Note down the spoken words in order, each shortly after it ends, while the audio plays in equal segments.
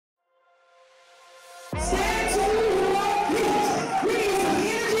Stand to your feet. We need some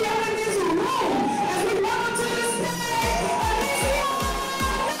energy up in this room as we welcome to the stage, Alicia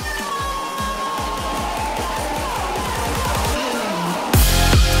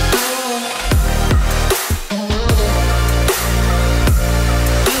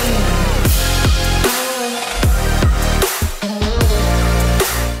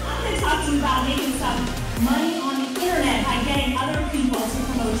about making some money on the internet by getting other people to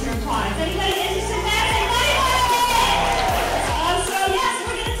promote your products. Anybody interested in that? Anybody want it? So yes,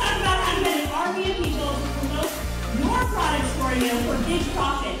 we're going to talk about how to get an army of people to promote your products for you for big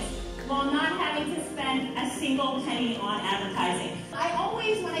profits while not having to spend a single penny on advertising. I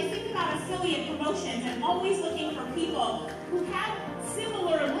always, when I think about affiliate promotions, I'm always looking for people who have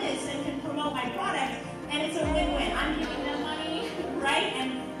similar lists and can promote my product, and it's a win-win. I'm giving them money, right?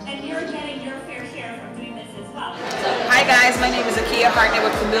 And you're getting your fair share from doing this as well. Hi guys, my name is 𝘼𝙡𝙀𝙀𝙀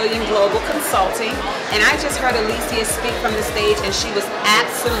with 𝑐⁴⁴⁴ Global Consulting, and I just heard Alicia speak from the stage and she was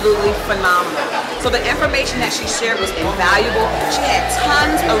absolutely phenomenal. So the information that she shared was invaluable. She had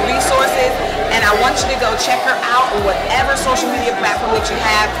tons of resources, and I want you to go check her out on whatever social media platform that you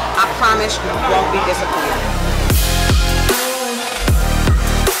have. I promise you won't be disappointed.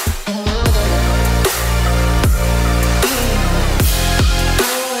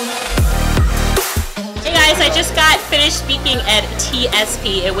 I just got finished speaking at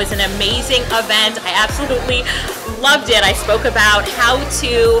TSP. It was an amazing event. I absolutely loved it. I spoke about how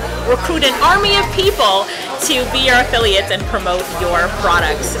to recruit an army of people to be your affiliates and promote your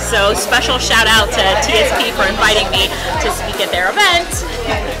products. So special shout out to TSP for inviting me to speak at their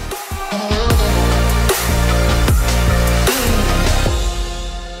event.